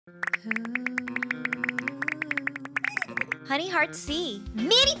Honeyheartsc.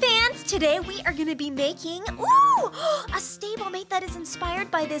 Mini fans, today we are gonna be making, a stablemate that is inspired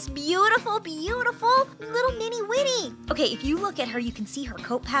by this beautiful, beautiful little mini Winnie. Okay, if you look at her, you can see her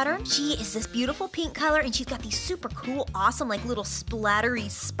coat pattern. She is this beautiful pink color, and she's got these super cool, awesome, like little splattery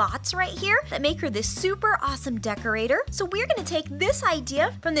spots right here that make her this super awesome decorator. So we're gonna take this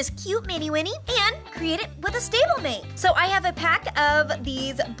idea from this cute mini Winnie and create it with a stablemate. So I have a pack of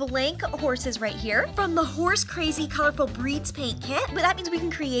these blank horses right here from the Horse Crazy Colorful Breeds paint kit, but that means we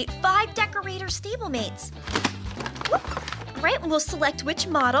can create 5 decorator stablemates. All right, we'll select which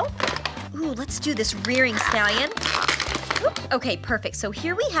model. Ooh, let's do this rearing stallion. Okay, perfect. So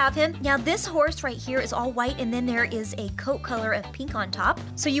here we have him. Now this horse right here is all white, and then there is a coat color of pink on top.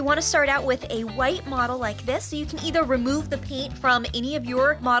 So you want to start out with a white model like this. So you can either remove the paint from any of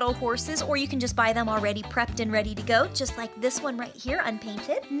your model horses, or you can just buy them already prepped and ready to go, just like this one right here,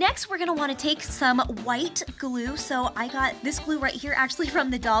 unpainted. Next, we're gonna want to take some white glue. So I got this glue right here actually from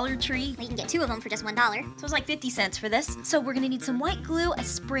the Dollar Tree. You can get 2 of them for just $1. So it's like 50 cents for this. So we're gonna need some white glue, a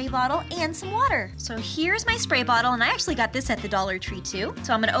spray bottle, and some water. So here's my spray bottle, and I actually got this at the Dollar Tree too.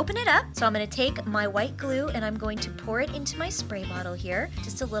 So I'm gonna open it up. So I'm gonna take my white glue and I'm going to pour it into my spray bottle here,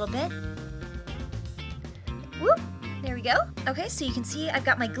 just a little bit. Whoop, there we go. Okay, so you can see I've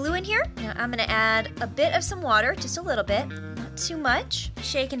got my glue in here. Now I'm gonna add a bit of some water, just a little bit, not too much.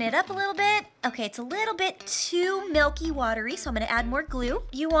 Shaking it up a little bit. Okay, it's a little bit too milky watery, so I'm gonna add more glue.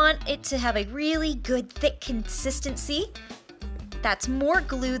 You want it to have a really good thick consistency. That's more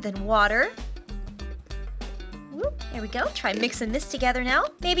glue than water. There we go. Try mixing this together now.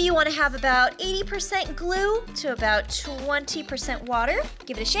 Maybe you want to have about 80% glue to about 20% water.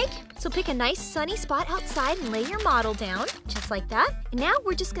 Give it a shake. So pick a nice sunny spot outside and lay your model down, just like that. And now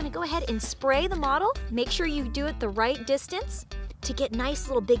we're just going to go ahead and spray the model. Make sure you do it the right distance to get nice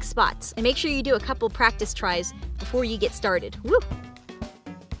little big spots. And make sure you do a couple practice tries before you get started. Woo!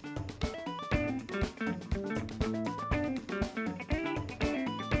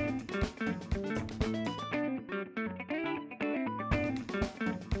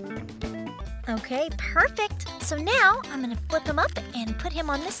 Okay, perfect. So now I'm gonna flip him up and put him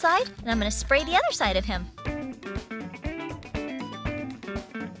on this side, and I'm gonna spray the other side of him.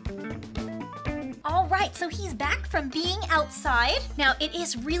 All right, so he's back from being outside. Now it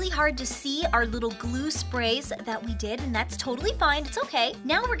is really hard to see our little glue sprays that we did, and that's totally fine, it's okay.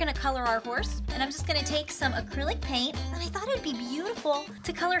 Now we're gonna color our horse, and I'm just gonna take some acrylic paint, and I thought it'd be beautiful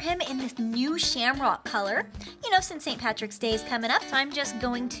to color him in this new shamrock color. You know, since St. Patrick's Day is coming up, so I'm just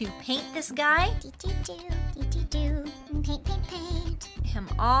going to paint this guy. Paint, paint, paint. Him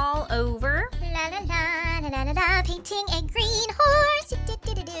all over. La la la la la la la. Painting a green horse.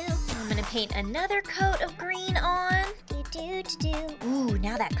 I'm gonna paint another coat of green on. Ooh,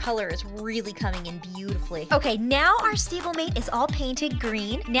 now that color is really coming in beautifully. Okay, now our stablemate is all painted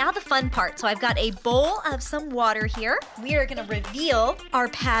green. Now the fun part. So I've got a bowl of some water here. We are gonna reveal our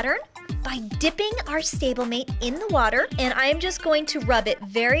pattern by dipping our stablemate in the water, and I'm just going to rub it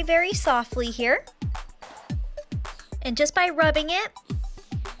very, very softly here. And just by rubbing it,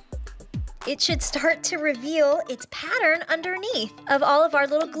 it should start to reveal its pattern underneath of all of our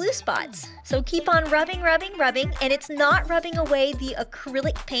little glue spots. So keep on rubbing, rubbing, rubbing, and it's not rubbing away the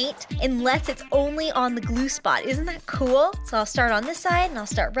acrylic paint unless it's only on the glue spot. Isn't that cool? So I'll start on this side and I'll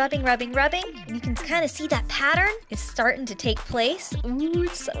start rubbing, rubbing, rubbing, and you can kind of see that pattern is starting to take place. Ooh,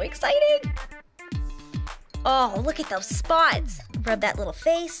 it's so exciting. Oh, look at those spots. Rub that little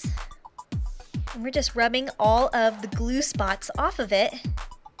face. And we're just rubbing all of the glue spots off of it,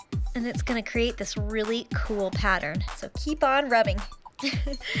 and it's gonna create this really cool pattern. So keep on rubbing.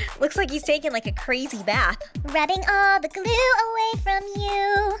 Looks like he's taking like a crazy bath. Rubbing all the glue away from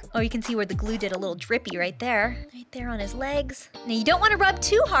you. Oh, you can see where the glue did a little drippy right there. Right there on his legs. Now you don't want to rub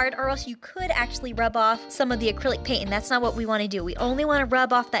too hard, or else you could actually rub off some of the acrylic paint, and that's not what we want to do. We only want to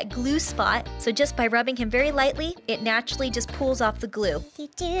rub off that glue spot. So just by rubbing him very lightly, it naturally just pulls off the glue.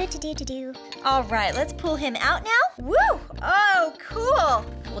 All right, let's pull him out now. Woo! Oh, cool.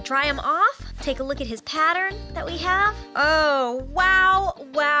 We'll dry him off. Take a look at his pattern that we have. Oh, wow,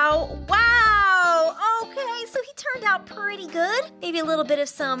 wow, wow. Okay, so he turned out pretty good. Maybe a little bit of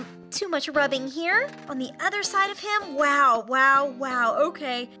some too much rubbing here. On the other side of him, wow, wow, wow.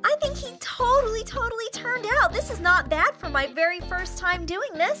 Okay, I think he totally turned out. This is not bad for my very first time doing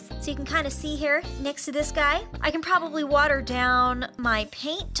this. So you can kind of see here next to this guy, I can probably water down my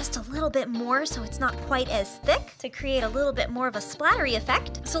paint just a little bit more so it's not quite as thick to create a little bit more of a splattery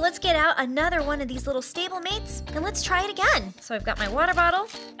effect. So let's get out another one of these little stablemates and let's try it again. So I've got my water bottle,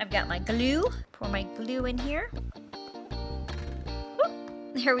 I've got my glue, pour my glue in here.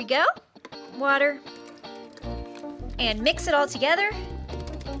 There we go. Water. And mix it all together.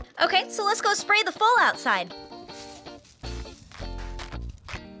 Okay, so let's go spray the foal outside.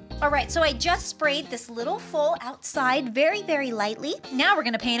 All right, so I just sprayed this little foal outside very, very lightly. Now we're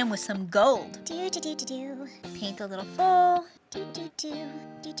gonna paint him with some gold. Paint the little foal.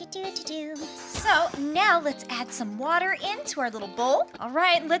 So now let's add some water into our little bowl. All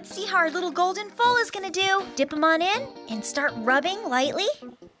right, let's see how our little golden foal is gonna do. Dip him on in and start rubbing lightly.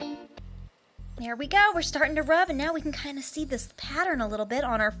 There we go, we're starting to rub, and now we can kind of see this pattern a little bit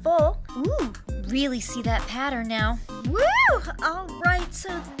on our foal. Ooh, really see that pattern now. Woo! All right, so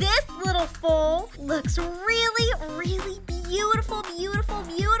this little foal looks really, really beautiful, beautiful,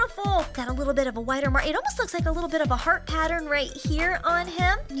 beautiful. Got a little bit of a whiter mark. It almost looks like a little bit of a heart pattern right here on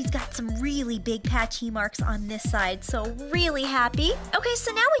him. He's got some really big patchy marks on this side, so really happy. Okay,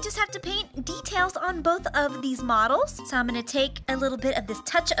 so now we just have to paint details on both of these models. So I'm gonna take a little bit of this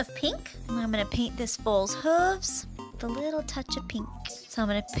touch of pink, and I'm gonna paint this foal's hooves with a little touch of pink. So I'm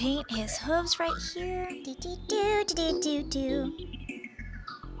gonna paint his hooves right here.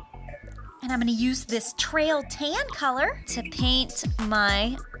 And I'm gonna use this trail tan color to paint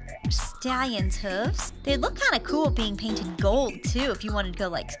my stallion's hooves. They look kind of cool being painted gold too, if you wanted to go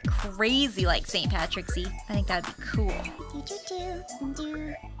like crazy like St. Patrick's Eve. I think that'd be cool.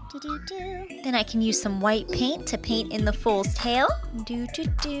 Then I can use some white paint to paint in the foal's tail.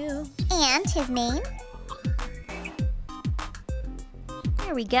 And his mane.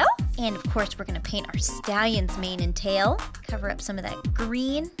 There we go. And of course, we're gonna paint our stallion's mane and tail. Cover up some of that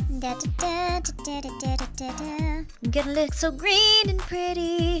green. Gonna look so green and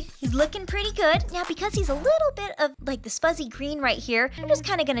pretty. He's looking pretty good. Now, because he's a little bit of like this fuzzy green right here, I'm just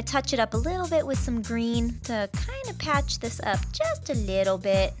kind of gonna touch it up a little bit with some green to kind of patch this up just a little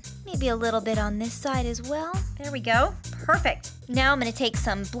bit. Maybe a little bit on this side as well. There we go. Perfect. Now I'm gonna take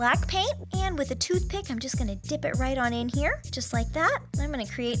some black paint, and with a toothpick, I'm just gonna dip it right on in here, just like that. I'm gonna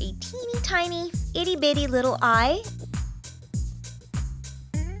create a teeny tiny, itty bitty little eye.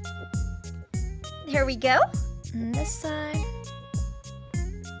 There we go. And this side.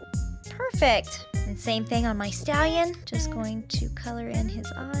 Perfect. And same thing on my stallion. Just going to color in his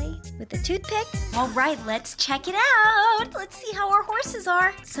eye with the toothpick. All right, let's check it out. Let's see how our horses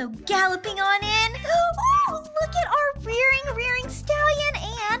are. So galloping on in. Oh, look at our rearing stallion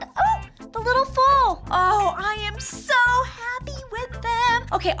and, oh, the little foal. Oh, I am so happy with them.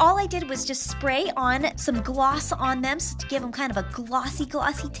 Okay, all I did was just spray on some gloss on them so to give them kind of a glossy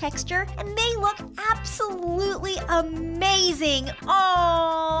texture, and they look absolutely amazing.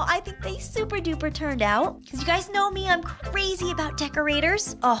 Oh, I think they super duper turned out. Because you guys know me, I'm crazy about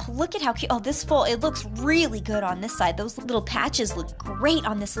decorators. Oh, look at how cute. Oh, this foal, it looks really good on this side. Those little patches look great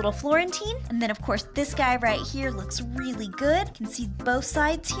on this little Florentine. And then, of course, this guy right here looks really good. You can see both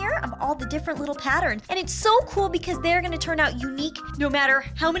sides here of all the different little patterns. And it's so cool because they're going to turn out unique. No matter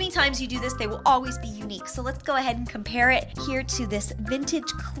how many times you do this, they will always be unique. So let's go ahead and compare it here to this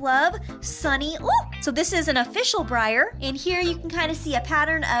Vintage Club Sunny. Ooh, so this is an official Breyer. And here you can kind of see a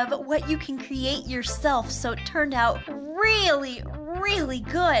pattern of what you can create yourself. So it turned out really, really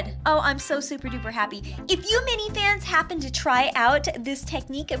good. Oh, I'm so super duper happy. If you mini fans happen to try out this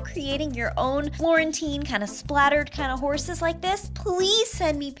technique of creating your own Florentine kind of splattered kind of horses like this, please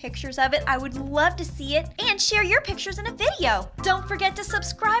send me pictures of it. I would love to see it, and share your pictures in a video. Don't forget to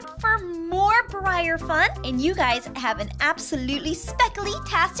subscribe for more Breyer fun, and you guys have an absolutely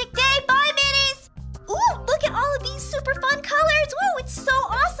speckly-tastic day. Bye, minis! Ooh, look at all of these super fun colors. Woo, it's so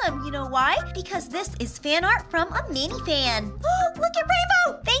awesome. You know why? Because this is fan art from a mini fan. Oh, look at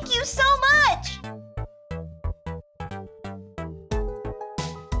Rainbow. Thank you so much.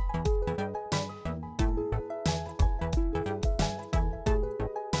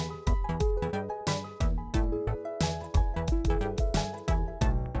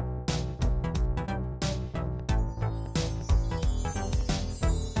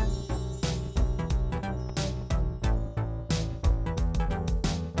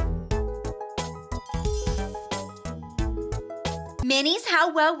 Minis,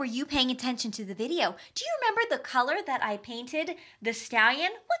 how well were you paying attention to the video? Do you remember the color that I painted the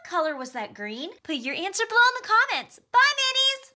stallion? What color was that green? Put your answer below in the comments. Bye, Minis!